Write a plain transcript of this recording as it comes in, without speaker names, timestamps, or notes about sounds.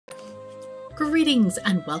Greetings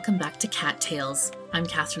and welcome back to Cattails. I'm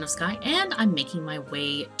KatherineOfSky and I'm making my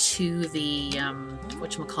way to the,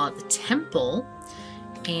 whatchamacallit, the temple.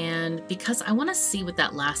 And because I want to see what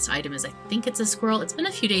that last item is, I think it's a squirrel. It's been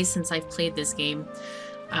a few days since I've played this game.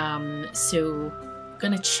 So I'm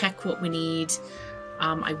going to check what we need.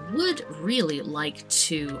 I would really like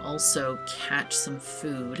to also catch some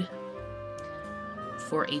food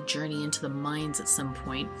for a journey into the mines at some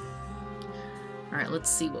point. Alright, let's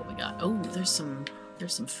see what we got. Oh, there's some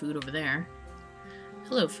food over there.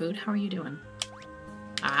 Hello, food. How are you doing?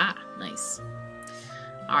 Ah, nice.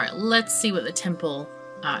 Alright, let's see what the temple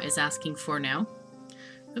is asking for now.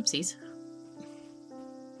 Oopsies.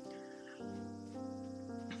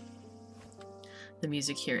 The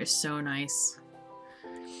music here is so nice.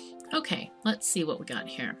 Okay, let's see what we got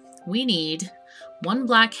here. We need 1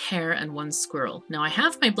 black hare and 1 squirrel. Now I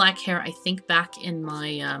have my black hare, I think, back in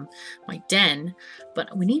my my den,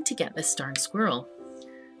 but we need to get this darn squirrel.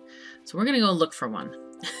 So we're gonna go look for one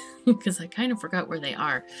because I kind of forgot where they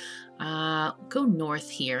are. Go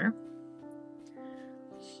north here,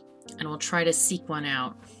 and we'll try to seek one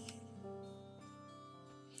out.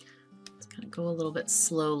 Let's kind of go a little bit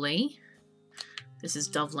slowly. This is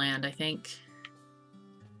Doveland, I think.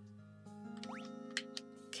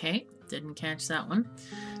 Okay, didn't catch that one.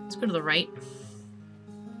 Let's go to the right.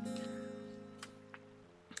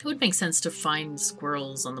 It would make sense to find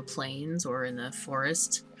squirrels on the plains or in the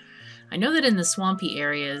forest. I know that in the swampy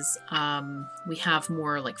areas, we have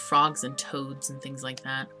more like frogs and toads and things like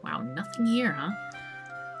that. Wow, nothing here, huh?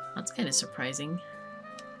 That's kind of surprising.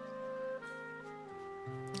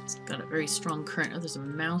 It's got a very strong current. Oh, there's a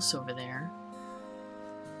mouse over there.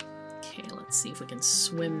 Okay, let's see if we can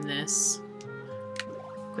swim this.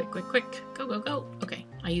 Quick, quick, quick. Go, go, go. Okay,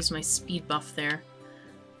 I used my speed buff there.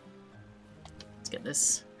 Let's get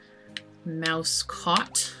this mouse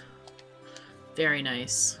caught. Very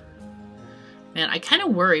nice. Man, I kind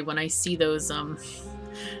of worry when I see those, the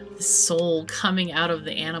soul coming out of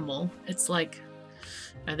the animal. It's like,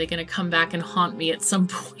 are they going to come back and haunt me at some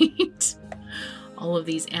point? All of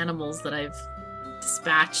these animals that I've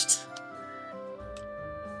dispatched.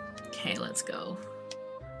 Okay, let's go.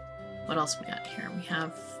 What else we got here? We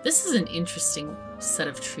have... This is an interesting set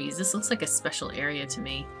of trees. This looks like a special area to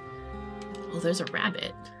me. Oh, there's a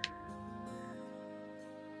rabbit.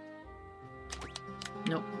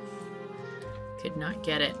 Nope. Could not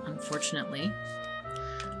get it, unfortunately.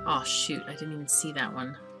 Oh, shoot. I didn't even see that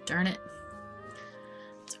one. Darn it.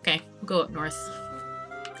 It's okay. We'll go up north.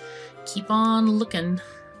 Keep on looking.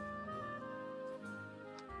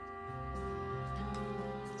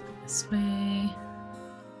 This way.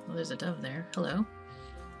 Oh, there's a dove there. Hello.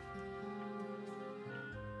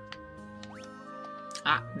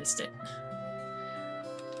 Ah, missed it.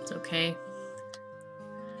 It's okay.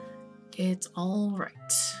 It's all right.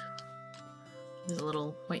 There's a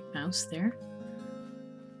little white mouse there.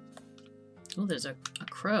 Oh, there's a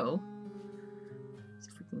crow. Let's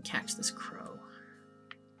see if we can catch this crow.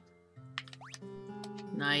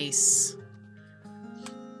 Nice.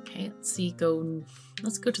 Okay, let's see.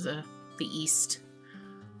 Let's go to the east.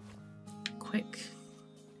 Quick.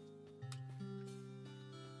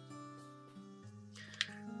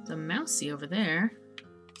 The mousey over there.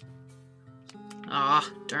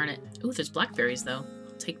 Ah, darn it. Ooh, there's blackberries though.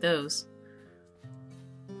 I'll take those.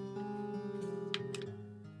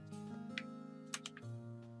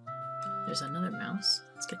 There's another mouse.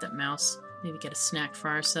 Let's get that mouse. Maybe get a snack for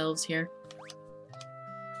ourselves here.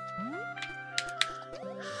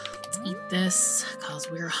 Let's eat this,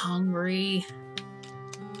 cause we're hungry.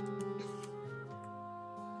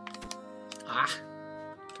 Ah,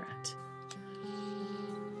 drat.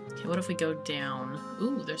 Okay, what if we go down?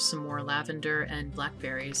 Ooh, there's some more lavender and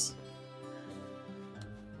blackberries.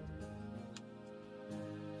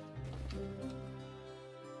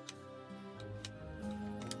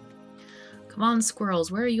 Come on,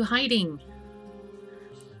 squirrels, where are you hiding?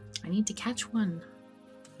 I need to catch one.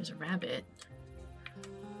 There's a rabbit.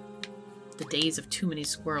 The days of too many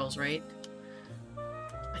squirrels, right?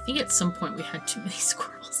 I think at some point we had too many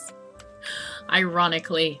squirrels.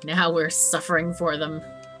 Ironically, now we're suffering for them.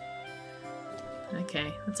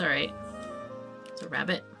 Okay, that's alright. It's a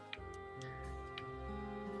rabbit.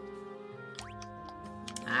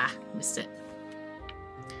 Ah, missed it.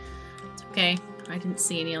 It's okay. I didn't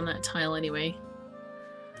see any on that tile anyway.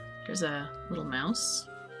 There's a little mouse.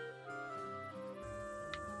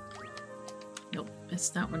 Nope,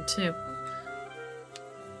 missed that one too.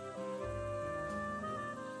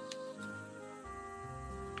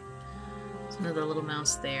 There's another little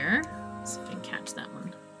mouse there. Let's see if I can catch that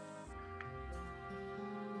one.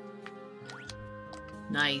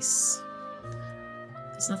 Nice.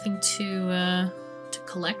 There's nothing to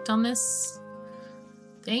collect on this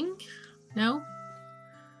thing? No?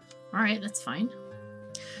 Alright, that's fine.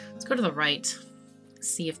 Let's go to the right.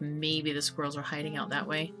 See if maybe the squirrels are hiding out that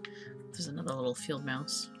way. There's another little field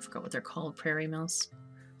mouse. I forgot what they're called. Prairie mouse.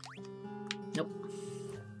 Nope.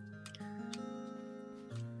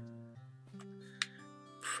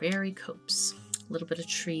 Prairie copse. A little bit of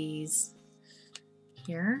trees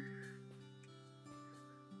here.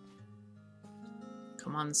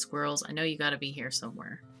 Come on, squirrels. I know you gotta be here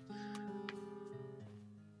somewhere.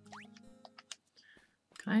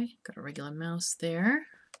 Okay, got a regular mouse there.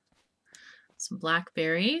 Some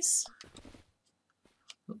blackberries.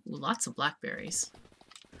 Ooh, lots of blackberries.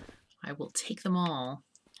 I will take them all.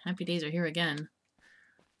 Happy days are here again.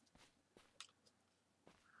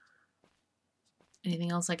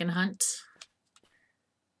 Anything else I can hunt?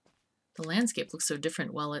 The landscape looks so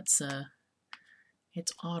different while it's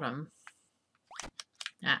autumn.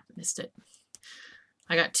 Ah, missed it.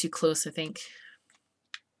 I got too close, I think.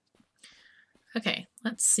 Okay,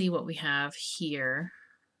 let's see what we have here.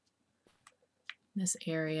 This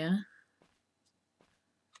area.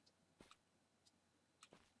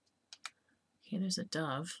 Okay, there's a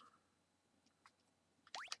dove.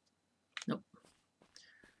 Nope.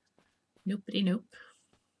 Nopety nope.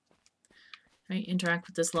 Can I interact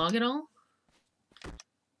with this log at all?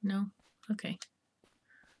 No? Okay.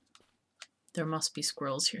 There must be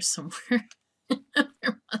squirrels here somewhere.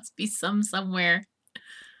 There must be some somewhere.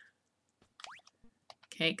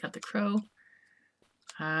 Okay, got the crow.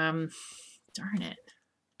 Darn it.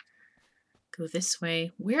 Go this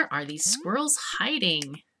way. Where are these squirrels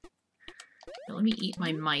hiding? Let me eat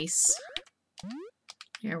my mice.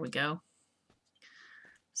 There we go.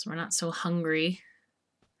 So we're not so hungry.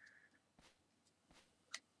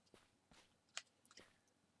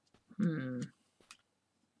 Go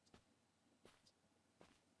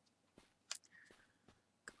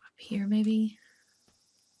up here maybe.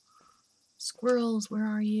 Squirrels, where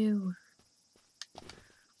are you?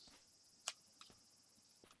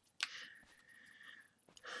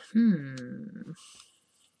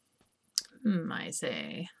 I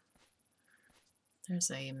say. There's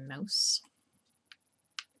a mouse.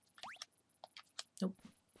 Nope.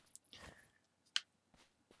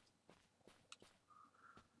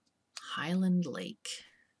 Highland Lake.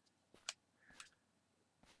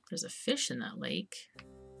 There's a fish in that lake.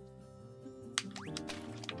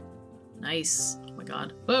 Nice. Oh my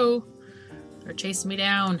god. Whoa! They're chasing me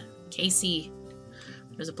down. Casey.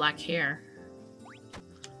 There's a black hare.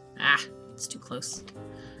 Ah, it's too close.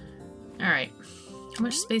 Alright. How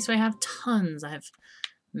much space do I have? Tons. I have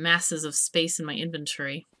masses of space in my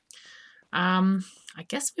inventory. I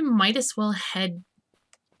guess we might as well head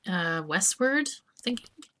westward, I'm thinking.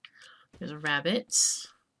 There's a rabbit.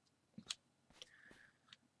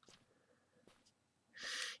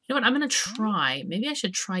 You know what? I'm going to try. Maybe I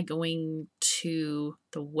should try going to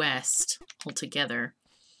the west altogether.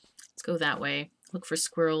 Let's go that way. Look for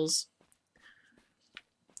squirrels.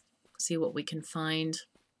 See what we can find.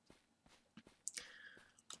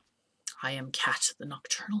 I am Cat, the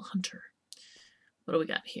nocturnal hunter. What do we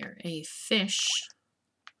got here? A fish.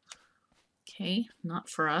 Okay, not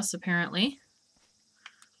for us, apparently.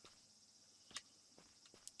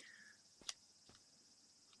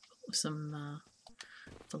 Some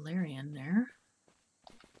valerian there.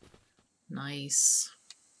 Nice.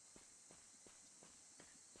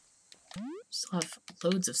 Still have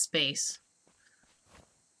loads of space.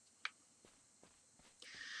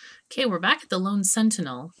 Okay, we're back at the Lone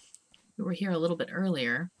Sentinel. We were here a little bit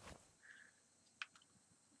earlier.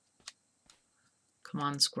 Come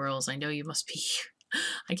on, squirrels. I know you must be here.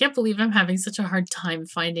 I can't believe I'm having such a hard time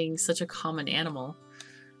finding such a common animal.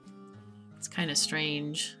 It's kind of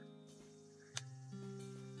strange.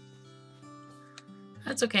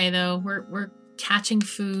 That's okay, though. We're catching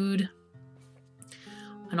food.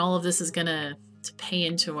 And all of this is gonna pay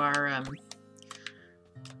into our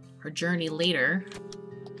journey later.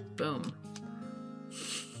 Boom.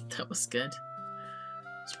 That was good.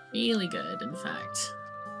 It's really good, in fact.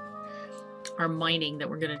 Our mining that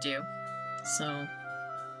we're gonna do. So.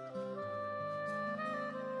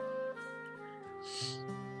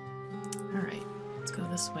 Alright, let's go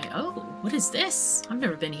this way. Oh, what is this? I've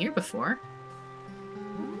never been here before.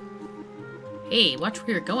 Hey, watch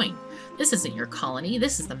where you're going. This isn't your colony.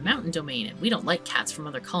 This is the mountain domain, and we don't like cats from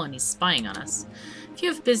other colonies spying on us. If you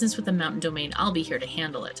have business with the mountain domain, I'll be here to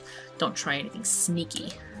handle it. Don't try anything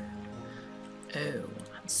sneaky. Oh,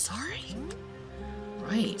 I'm sorry.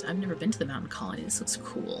 Right, I've never been to the mountain colony. This looks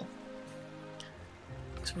cool.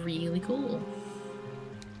 Looks really cool.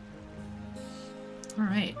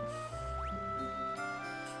 Alright.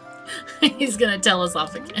 He's gonna tell us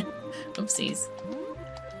off again. Oopsies.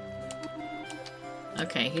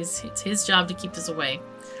 Okay, it's his job to keep us away.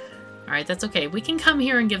 Alright, that's okay. We can come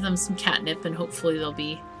here and give them some catnip and hopefully they'll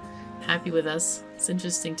be happy with us. It's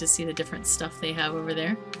interesting to see the different stuff they have over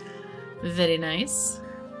there. Very nice.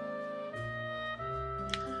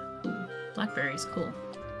 Ooh, blackberries, cool.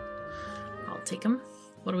 I'll take them.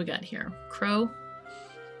 What do we got here? Crow.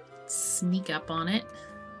 Sneak up on it.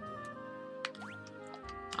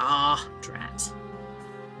 Ah, drat.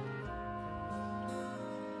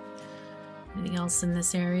 Anything else in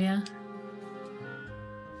this area?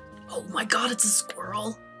 Oh my god, it's a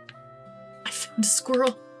squirrel! I found a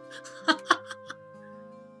squirrel!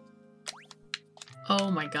 Oh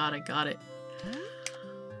my god, I got it.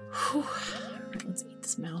 Whew. Right, let's eat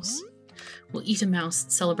this mouse. We'll eat a mouse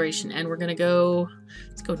celebration, and we're gonna go...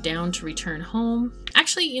 Let's go down to return home.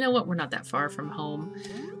 Actually, you know what? We're not that far from home.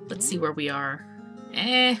 Let's see where we are.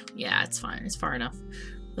 Yeah, it's fine. It's far enough.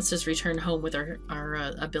 Let's just return home with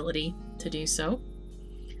our ability to do so.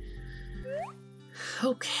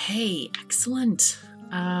 Okay, excellent.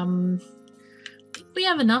 I think we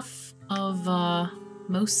have enough of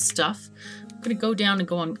most stuff. I'm going to go down and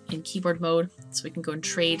go on in keyboard mode so we can go and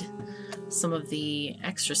trade some of the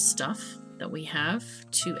extra stuff that we have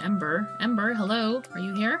to Ember. Ember, hello, are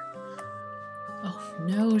you here? Oh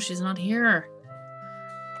no, she's not here.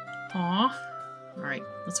 Aw. Alright,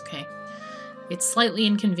 that's okay. It's slightly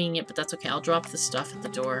inconvenient, but that's okay. I'll drop the stuff at the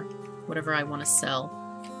door. Whatever I want to sell.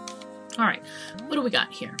 Alright, what do we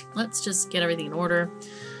got here? Let's just get everything in order.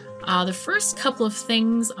 The first couple of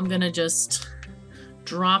things I'm gonna just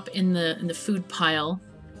drop in the food pile.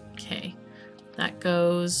 Okay, that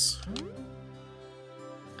goes.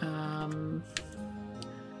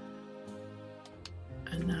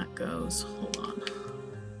 And that goes. Hold on.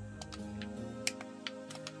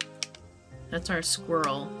 That's our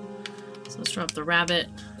squirrel. So let's drop the rabbit,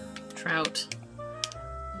 trout,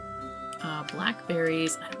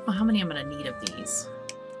 blackberries. I don't know how many I'm gonna need of these.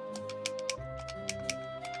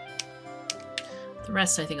 The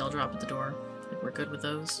rest I think I'll drop at the door. I think we're good with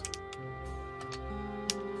those.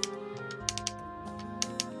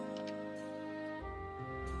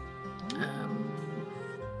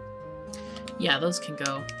 Yeah, those can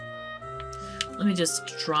go. Let me just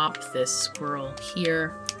drop this squirrel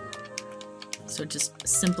here. So just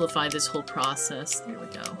simplify this whole process. There we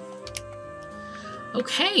go.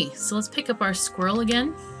 Okay, so let's pick up our squirrel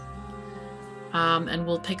again. And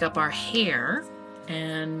we'll pick up our hare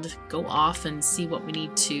and go off and see what we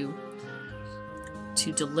need to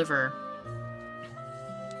deliver.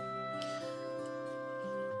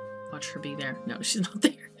 Watch her be there. No, she's not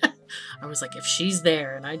there. I was like, if she's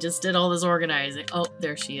there, and I just did all this organizing. Oh,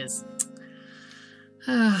 there she is.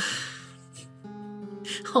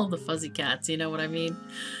 All the fuzzy cats, you know what I mean?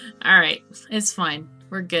 Alright, it's fine.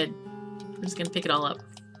 We're good. We're just gonna pick it all up.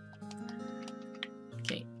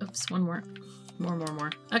 Okay, oops, one more.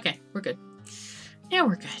 More. Okay, we're good. Yeah,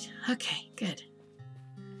 we're good. Okay, good.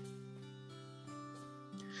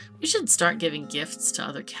 We should start giving gifts to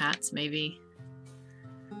other cats, maybe.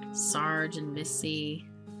 Sarge and Missy.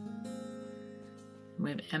 We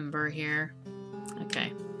have Ember here.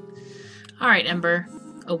 Okay. Alright, Ember.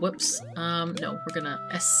 Oh, whoops. No, we're gonna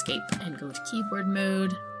escape and go to keyboard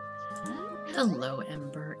mode. Hello,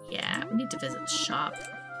 Ember. Yeah, we need to visit the shop.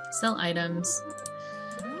 Sell items.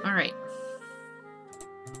 Alright.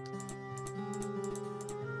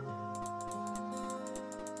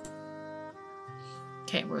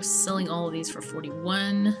 Okay, we're selling all of these for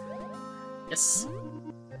 41. Yes.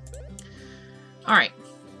 Alright.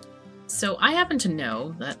 So I happen to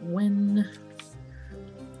know that when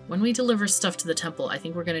we deliver stuff to the temple, I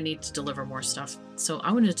think we're going to need to deliver more stuff. So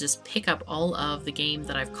I want to just pick up all of the game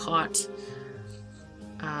that I've caught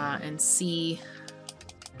and see,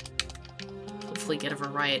 hopefully get a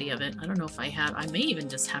variety of it. I don't know if I have, I may even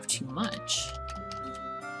just have too much.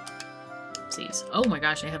 Oopsies. Oh my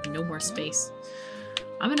gosh, I have no more space.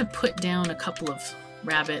 I'm going to put down a couple of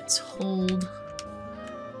rabbits. Hold.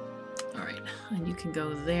 Alright, and you can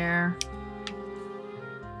go there.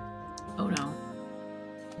 Oh no.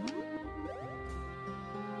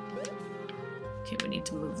 Okay, we need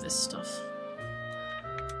to move this stuff.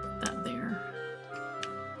 Put that there.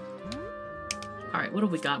 Alright, what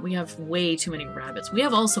have we got? We have way too many rabbits. We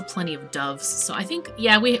have also plenty of doves. So I think,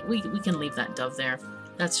 yeah, we can leave that dove there.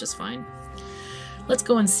 That's just fine. Let's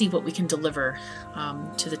go and see what we can deliver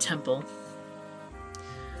to the temple.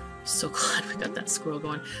 So glad we got that squirrel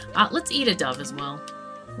going. Let's eat a dove as well.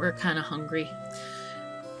 We're kind of hungry.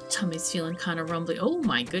 Tummy's feeling kind of rumbly. Oh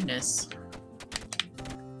my goodness.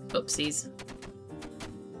 Oopsies.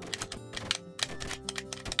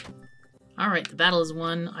 Alright, the battle is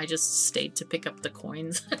won. I just stayed to pick up the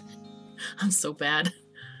coins. I'm so bad.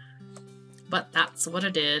 But that's what I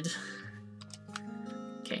did.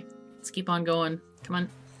 Okay, let's keep on going. Come on.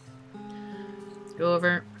 Let's go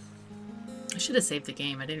over. I should have saved the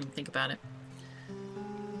game. I didn't even think about it.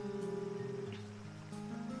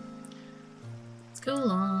 Let's go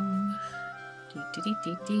along. Dee, dee, dee,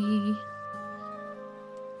 dee, dee.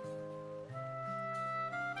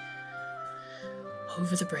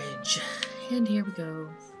 Over the bridge. And here we go.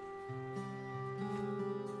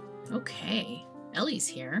 Okay. Ellie's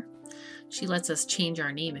here. She lets us change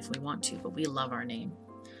our name if we want to, but we love our name.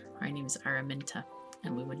 Our name is Araminta,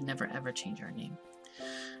 and we would never ever change our name.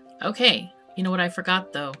 Okay. You know what I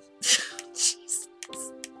forgot, though? Jesus.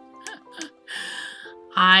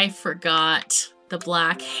 I forgot the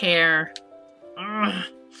black hair. Ugh.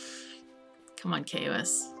 Come on,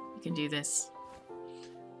 KOS. You can do this.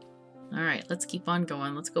 Alright, let's keep on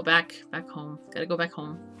going. Let's go back home. Gotta go back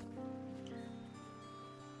home.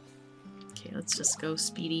 Okay, let's just go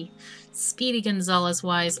Speedy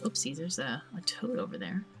Gonzalez-wise. Oopsie, there's a toad over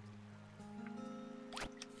there.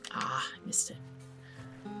 Ah, I missed it.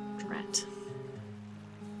 Drat.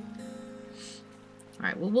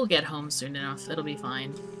 Alright, well, we'll get home soon enough. It'll be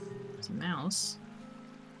fine. There's a mouse.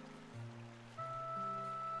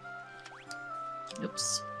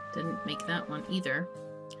 Oops, didn't make that one either.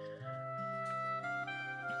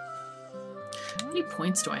 How many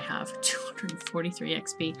points do I have? 243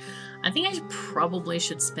 XP. I think I probably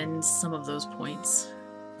should spend some of those points.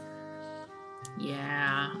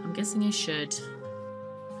 Yeah, I'm guessing I should.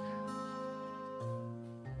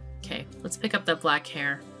 Okay, let's pick up that black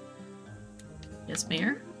hair. Yes,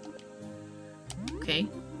 Mayor? Okay.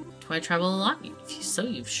 Do I travel a lot? If so,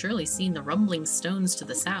 you've surely seen the rumbling stones to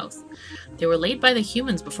the south. They were laid by the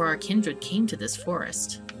humans before our kindred came to this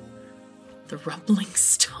forest. The rumbling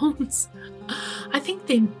stones? I think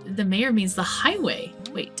the mayor means the highway.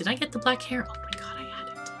 Wait, did I get the black hair? Oh my god, I had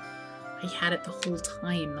it. I had it the whole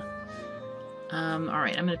time.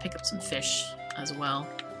 Alright, I'm gonna pick up some fish as well.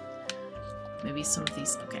 Maybe some of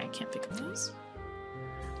these... Okay, I can't pick up those.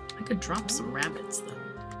 I could drop some rabbits, though.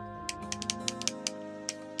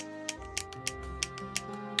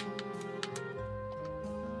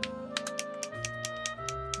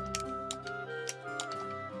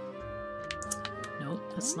 Nope,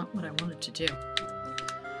 that's not what I wanted to do.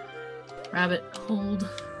 Rabbit, hold,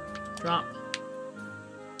 drop.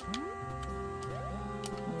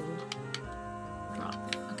 Hold,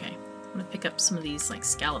 drop. Okay, I'm gonna pick up some of these, like,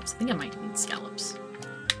 scallops. I think I might need scallops.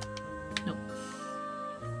 Nope.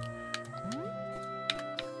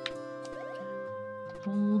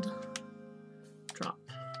 Hold, drop.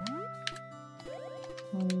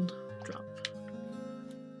 Hold, drop.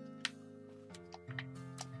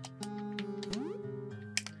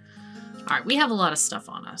 Alright, we have a lot of stuff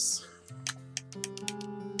on us.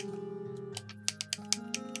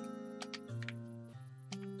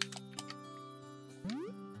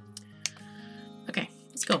 Okay,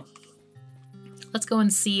 let's go. Let's go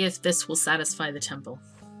and see if this will satisfy the temple.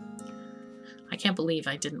 I can't believe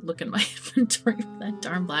I didn't look in my inventory for that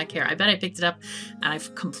darn black hair. I bet I picked it up and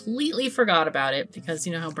I've completely forgot about it because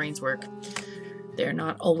you know how brains work. They're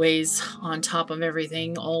not always on top of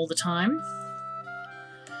everything all the time.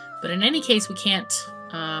 But in any case, we can't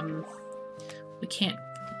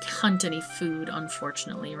hunt any food,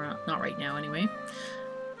 unfortunately. Not right now, anyway.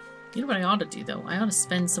 You know what I ought to do, though? I ought to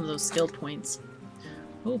spend some of those skill points.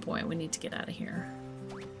 Oh boy, we need to get out of here.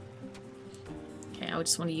 Okay, I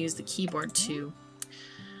just want to use the keyboard to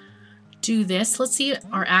do this. Let's see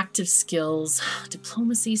our active skills.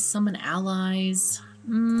 Diplomacy, summon allies.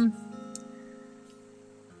 I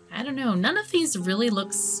don't know. None of these really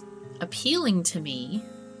looks appealing to me.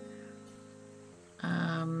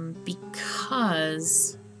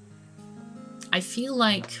 Because I feel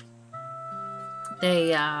like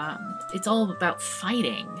they, it's all about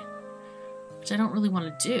fighting, which I don't really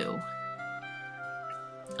want to do.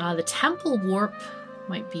 The temple warp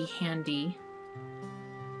might be handy.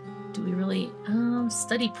 Do we really,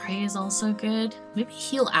 study prey is also good. Maybe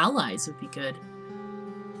heal allies would be good.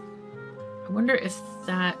 I wonder if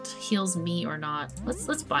that heals me or not.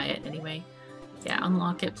 Let's buy it anyway. Yeah,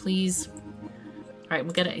 unlock it, please. Alright,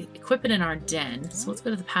 we gotta equip it in our den. So let's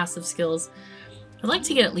go to the passive skills. I'd like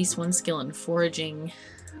to get at least one skill in foraging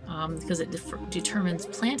because it determines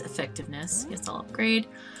plant effectiveness. Yes, I'll upgrade.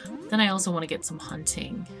 Then I also want to get some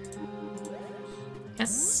hunting.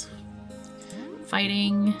 Yes.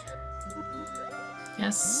 Fighting.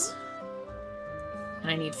 Yes.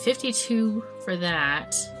 And I need 52 for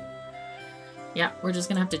that. Yeah, we're just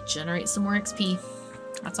gonna have to generate some more XP.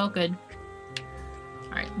 That's all good.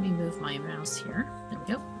 Alright, let me move my mouse here. There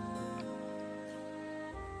we go.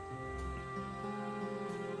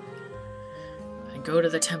 And go to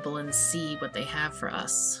the temple and see what they have for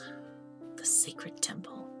us. The sacred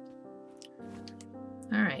temple.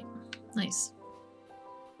 Alright, nice.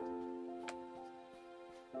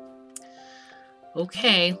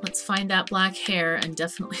 Okay, let's find that black hair and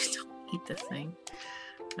definitely don't eat the thing.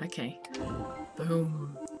 Okay.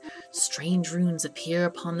 Boom. Strange runes appear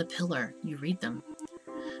upon the pillar. You read them.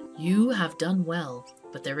 You have done well,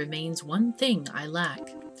 but there remains one thing I lack.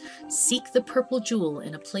 Seek the purple jewel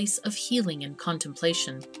in a place of healing and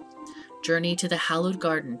contemplation. Journey to the hallowed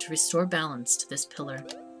garden to restore balance to this pillar.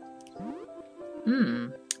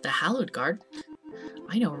 The hallowed garden?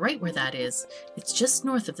 I know right where that is. It's just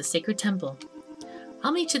north of the sacred temple.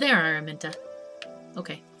 I'll meet you there, Araminta.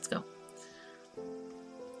 Okay, let's go.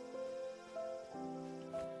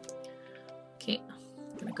 Okay,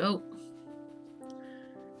 I'm gonna go.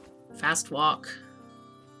 Fast walk.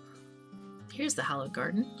 Here's the hallowed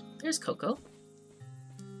garden. There's Coco.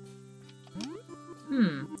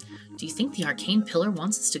 Do you think the arcane pillar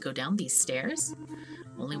wants us to go down these stairs?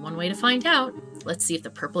 Only one way to find out. Let's see if the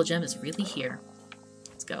purple gem is really here.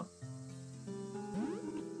 Let's go.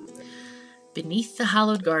 Beneath the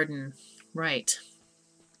hallowed garden. Right.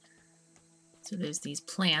 So there's these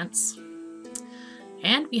plants.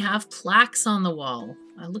 And we have plaques on the wall.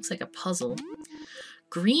 It looks like a puzzle.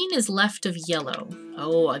 Green is left of yellow.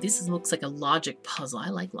 Oh, this looks like a logic puzzle. I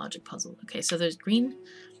like logic puzzle. Okay, so there's green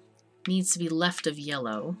needs to be left of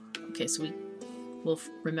yellow. Okay, so we'll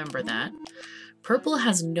remember that. Purple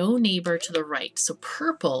has no neighbor to the right. So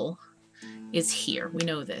purple is here. We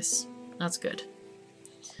know this. That's good.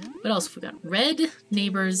 What else have we got? Red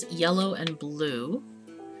neighbors, yellow and blue.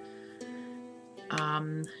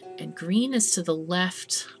 And green is to the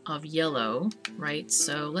left of yellow, right?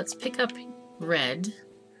 So let's pick up red.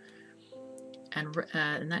 And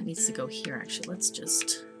that needs to go here, actually. Let's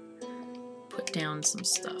just put down some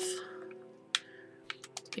stuff.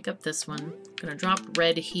 Pick up this one. I'm going to drop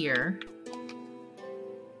red here.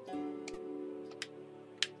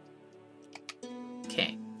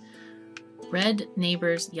 Okay. Red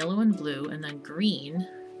neighbors, yellow and blue, and then green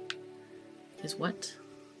is what?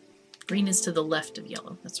 Green is to the left of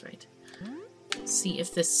yellow. That's right. Let's see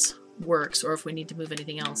if this works or if we need to move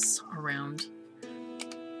anything else around.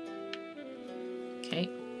 Okay.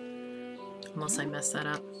 Unless I mess that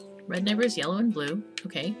up. Red neighbors, yellow and blue.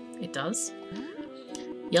 Okay, it does.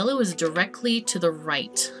 Yellow is directly to the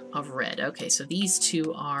right of red. Okay, so these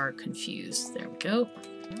two are confused. There we go.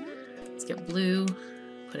 Let's get blue,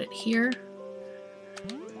 put it here,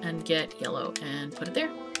 and get yellow and put it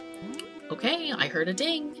there. Okay, I heard a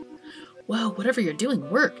ding. Whoa, whatever you're doing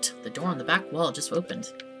worked. The door on the back wall just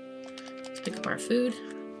opened. Let's pick up our food.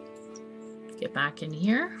 Get back in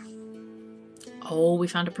here. Oh, we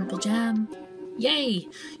found a purple gem. Yay!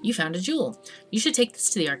 You found a jewel. You should take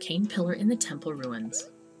this to the arcane pillar in the temple ruins.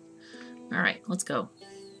 Alright, let's go.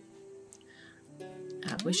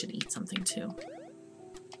 We should eat something too.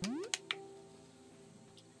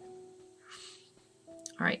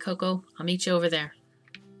 Alright, Coco, I'll meet you over there.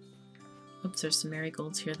 Oops, there's some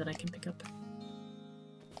marigolds here that I can pick up.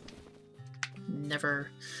 Never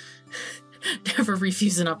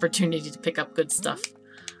refuse an opportunity to pick up good stuff.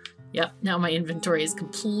 Yep, now my inventory is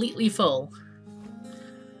completely full.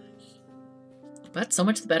 But so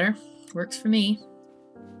much the better. Works for me.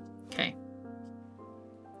 Okay.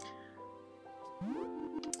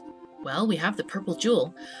 Well, we have the purple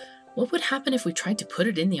jewel. What would happen if we tried to put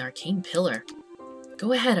it in the arcane pillar?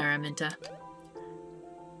 Go ahead, Araminta.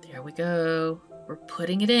 There we go. We're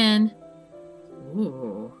putting it in.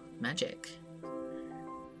 Ooh, magic.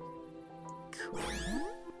 Cool.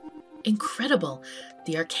 Incredible!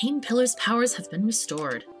 The arcane pillar's powers have been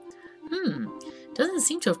restored. Doesn't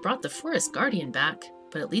seem to have brought the forest guardian back,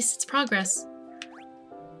 but at least it's progress.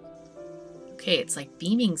 Okay, it's like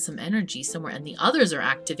beaming some energy somewhere, and the others are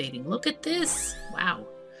activating. Look at this! Wow.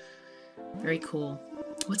 Very cool.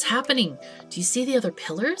 What's happening? Do you see the other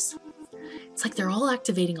pillars? It's like they're all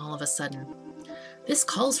activating all of a sudden. This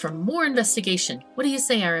calls for more investigation. What do you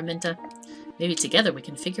say, Araminta? Maybe together we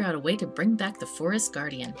can figure out a way to bring back the forest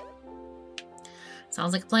guardian.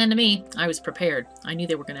 Sounds like a plan to me. I was prepared. I knew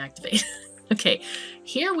they were going to activate. Okay,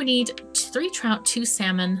 here we need 3 trout, 2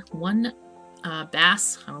 salmon, 1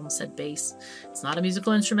 bass. I almost said bass. It's not a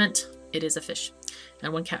musical instrument. It is a fish.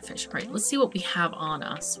 And 1 catfish. All right, let's see what we have on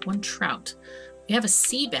us. 1 trout. We have a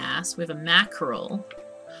sea bass. We have a mackerel.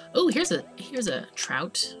 Oh, here's a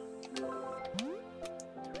trout.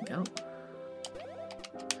 There we go.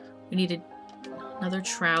 We needed another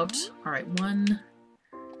trout. All right, 1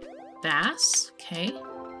 bass. Okay.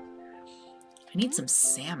 I need some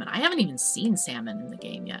salmon. I haven't even seen salmon in the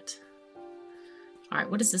game yet. All right,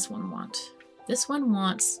 what does this one want? This one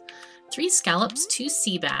wants 3 scallops, 2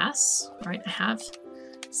 sea bass. All right, I have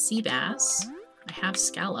sea bass. I have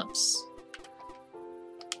scallops.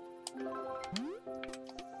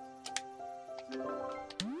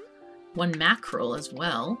 One mackerel as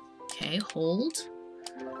well. Okay, hold.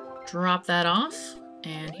 Drop that off.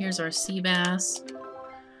 And here's our sea bass.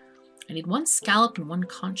 I need 1 scallop and 1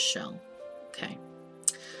 conch shell. Okay.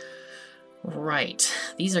 Right.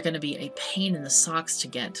 These are going to be a pain in the socks to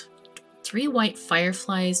get. 3 white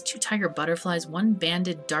fireflies, 2 tiger butterflies, 1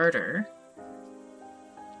 banded darter,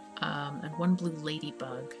 and 1 blue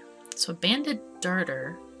ladybug. So a banded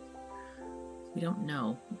darter, we don't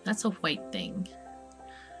know. That's a white thing.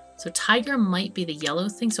 So tiger might be the yellow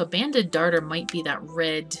thing. So a banded darter might be that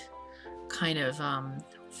red kind of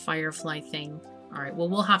firefly thing. All right, well,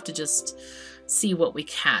 we'll have to just see what we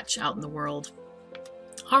catch out in the world.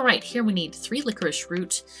 All right, here we need 3 licorice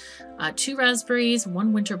root, 2 raspberries,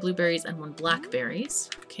 1 winter blueberries, and 1 blackberries.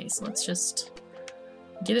 Okay, so let's just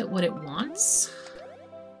give it what it wants.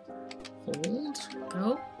 Hold,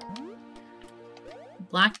 go.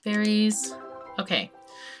 Blackberries. Okay,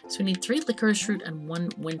 so we need 3 licorice root and 1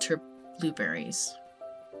 winter blueberries.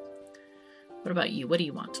 What about you? What do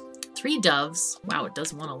you want? 3 doves. Wow, it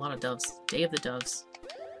does want a lot of doves. Day of the doves.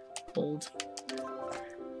 Hold.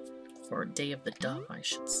 Or Day of the Dove, I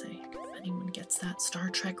should say. If anyone gets that Star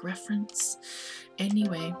Trek reference.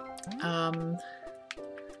 Anyway, all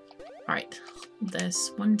right.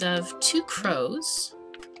 This 1 dove, 2 crows.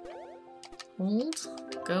 Hold,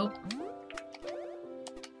 go.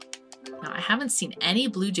 Now, I haven't seen any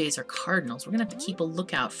blue jays or cardinals. We're gonna have to keep a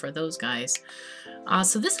lookout for those guys.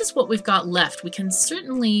 So this is what we've got left. We can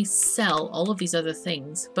certainly sell all of these other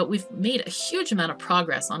things, but we've made a huge amount of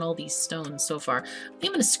progress on all these stones so far. I'm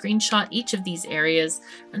going to screenshot each of these areas,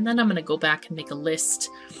 and then I'm going to go back and make a list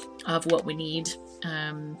of what we need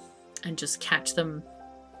and just catch them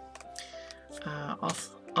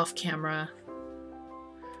off camera.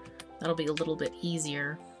 That'll be a little bit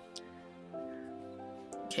easier.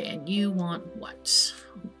 Okay, and you want what?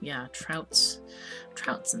 Yeah, trouts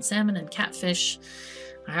and salmon and catfish.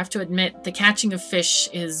 I have to admit, the catching of fish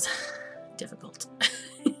is difficult.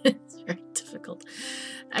 It's very difficult.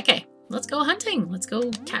 Okay, let's go hunting. Let's go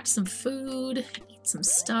catch some food, eat some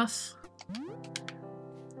stuff.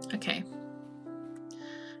 Okay.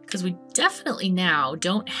 Because we definitely now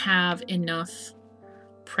don't have enough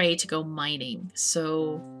prey to go mining.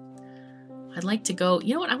 So I'd like to go,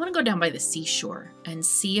 you know what, I want to go down by the seashore and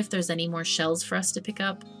see if there's any more shells for us to pick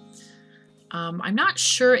up. I'm not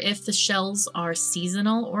sure if the shells are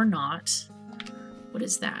seasonal or not. What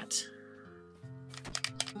is that?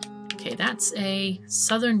 Okay, that's a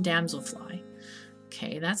southern damselfly.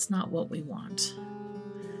 Okay, that's not what we want.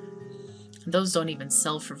 Those don't even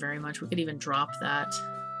sell for very much. We could even drop that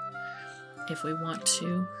if we want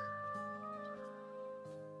to.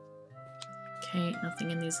 Okay,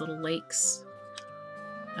 nothing in these little lakes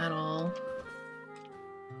at all.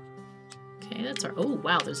 Okay, that's our... Oh,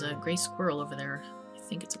 wow, there's a gray squirrel over there. I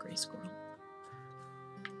think it's a gray squirrel.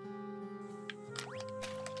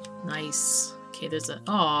 Nice. Okay, there's a...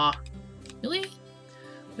 Aw. Really?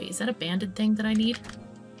 Wait, is that a banded thing that I need?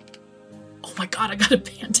 Oh my god, I got a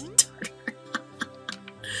banded darter.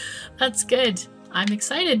 That's good. I'm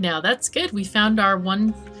excited now. That's good. We found our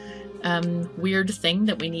one weird thing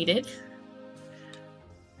that we needed.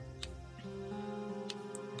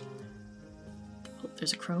 Oh,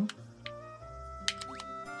 there's a crow.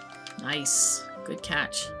 Nice. Good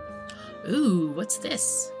catch. Ooh, what's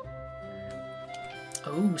this?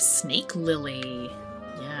 Oh, snake lily.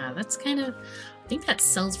 Yeah, that's kind of... I think that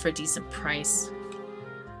sells for a decent price.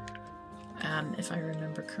 If I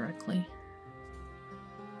remember correctly.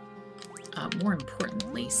 More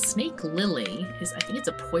importantly, snake lily is, I think it's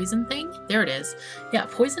a poison thing. There it is. Yeah,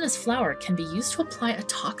 poisonous flower can be used to apply a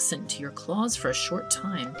toxin to your claws for a short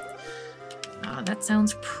time. That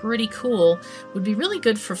sounds pretty cool. Would be really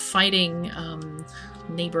good for fighting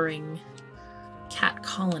neighboring cat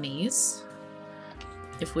colonies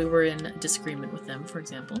if we were in disagreement with them, for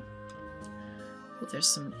example. Oh, there's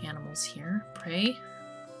some animals here. Prey.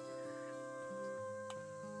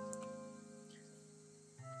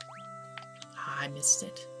 I missed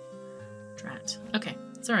it. Drat. Okay,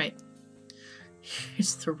 it's alright.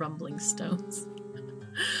 Here's the rumbling stones.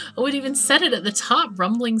 Oh, it even said it at the top,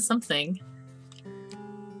 rumbling something.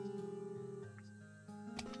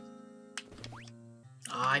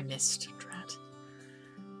 Oh, I missed. Drat.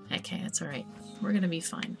 Okay, that's alright. We're gonna be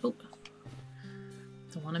fine. Oh.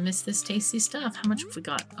 Don't want to miss this tasty stuff. How much have we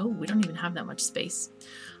got? Oh, we don't even have that much space.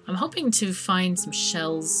 I'm hoping to find some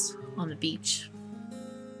shells on the beach.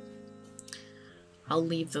 I'll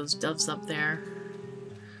leave those doves up there.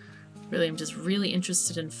 Really, I'm just really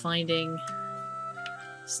interested in finding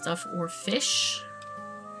stuff or fish.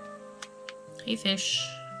 Hey, fish.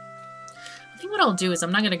 I think what I'll do is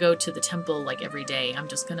I'm not going to go to the temple like every day. I'm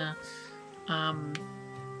just going to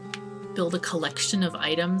build a collection of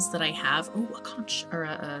items that I have. Oh, a conch or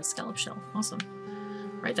a scallop shell. Awesome.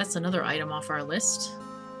 Right, that's another item off our list.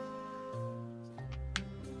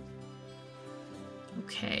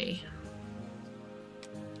 Okay.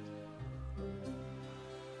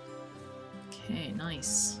 Okay,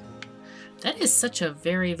 nice. That is such a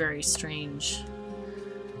very, very strange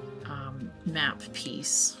map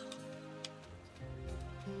piece.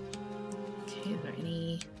 Okay, are there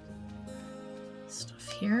any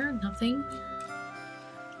stuff here? Nothing.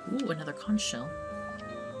 Ooh, another conch shell.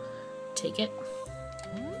 Take it.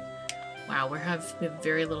 Wow, we have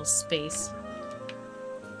very little space.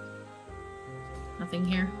 Nothing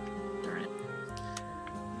here? Darn it.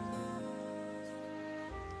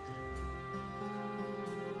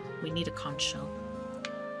 We need a conch shell.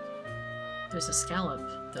 There's a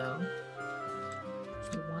scallop, though.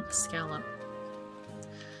 We want a scallop.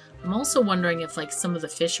 I'm also wondering if, like, some of the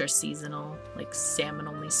fish are seasonal, like salmon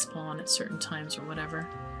only spawn at certain times or whatever.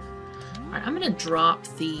 Alright, I'm gonna drop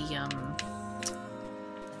the,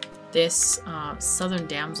 this southern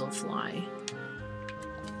damselfly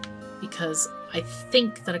because I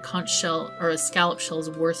think that a conch shell or a scallop shell is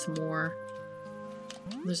worth more.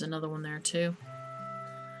 There's another one there too.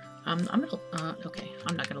 Okay,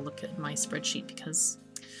 I'm not gonna look at my spreadsheet because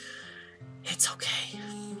it's okay.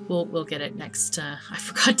 We'll get it next. I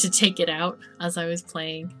forgot to take it out as I was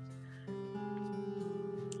playing.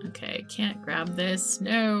 Okay, can't grab this.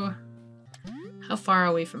 No. How far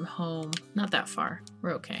are we from home? Not that far.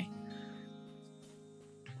 We're okay.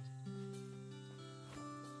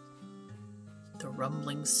 The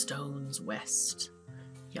rumbling stones west.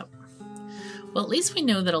 Yep. Well, at least we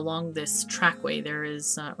know that along this trackway there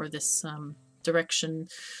is, or this direction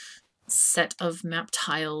set of map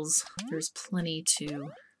tiles, there's plenty to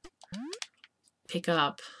pick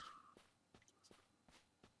up.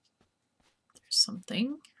 There's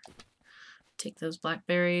something. Take those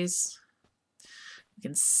blackberries. We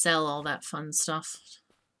can sell all that fun stuff.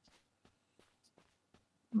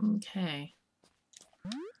 Okay.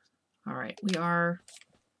 Alright, we are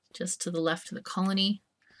just to the left of the colony.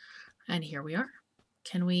 And here we are.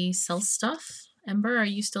 Can we sell stuff? Ember, are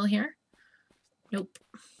you still here? Nope.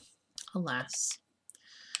 Alas.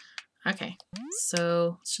 Okay,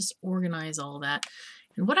 so let's just organize all that.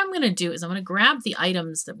 And what I'm going to do is I'm going to grab the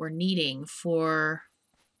items that we're needing for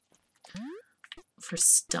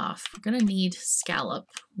stuff. We're going to need scallop.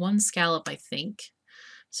 One scallop, I think.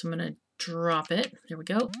 So I'm going to drop it. There we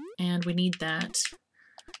go. And we need that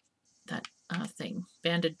thing.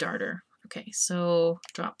 Banded darter. Okay, so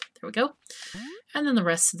drop. There we go. And then the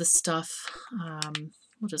rest of the stuff,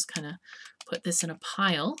 we'll just kind of put this in a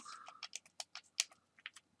pile.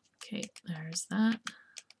 Okay, there's that.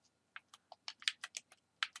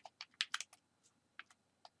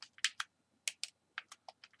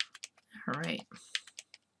 All right.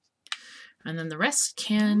 And then the rest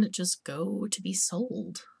can just go to be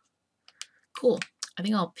sold. Cool. I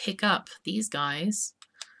think I'll pick up these guys.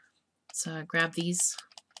 So grab these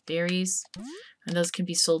berries, and those can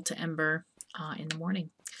be sold to Ember in the morning.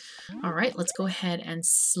 All right, let's go ahead and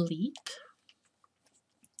sleep.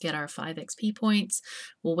 Get our 5 XP points.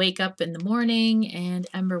 We'll wake up in the morning and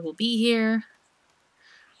Ember will be here.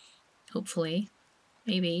 Hopefully.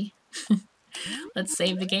 Maybe. Let's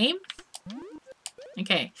save the game.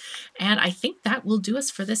 Okay, and I think that will do us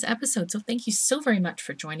for this episode. So thank you so very much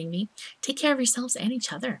for joining me. Take care of yourselves and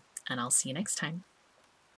each other, and I'll see you next time.